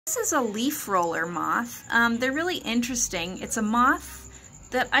This is a Leafroller moth. They're really interesting. It's a moth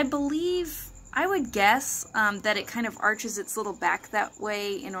that I believe, I would guess, that it kind of arches its little back that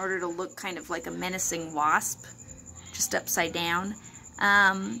way in order to look kind of like a menacing wasp, just upside down.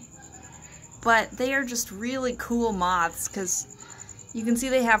 But they are just really cool moths because you can see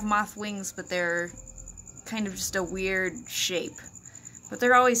they have moth wings, but they're kind of just a weird shape. But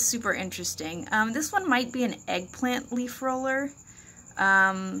they're always super interesting. This one might be an eggplant Leafroller,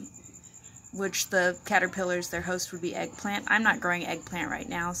 which the caterpillars, their host would be eggplant. I'm not growing eggplant right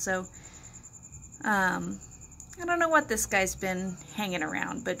now, so I don't know what this guy's been hanging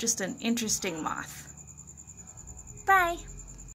around, but just an interesting moth. Bye!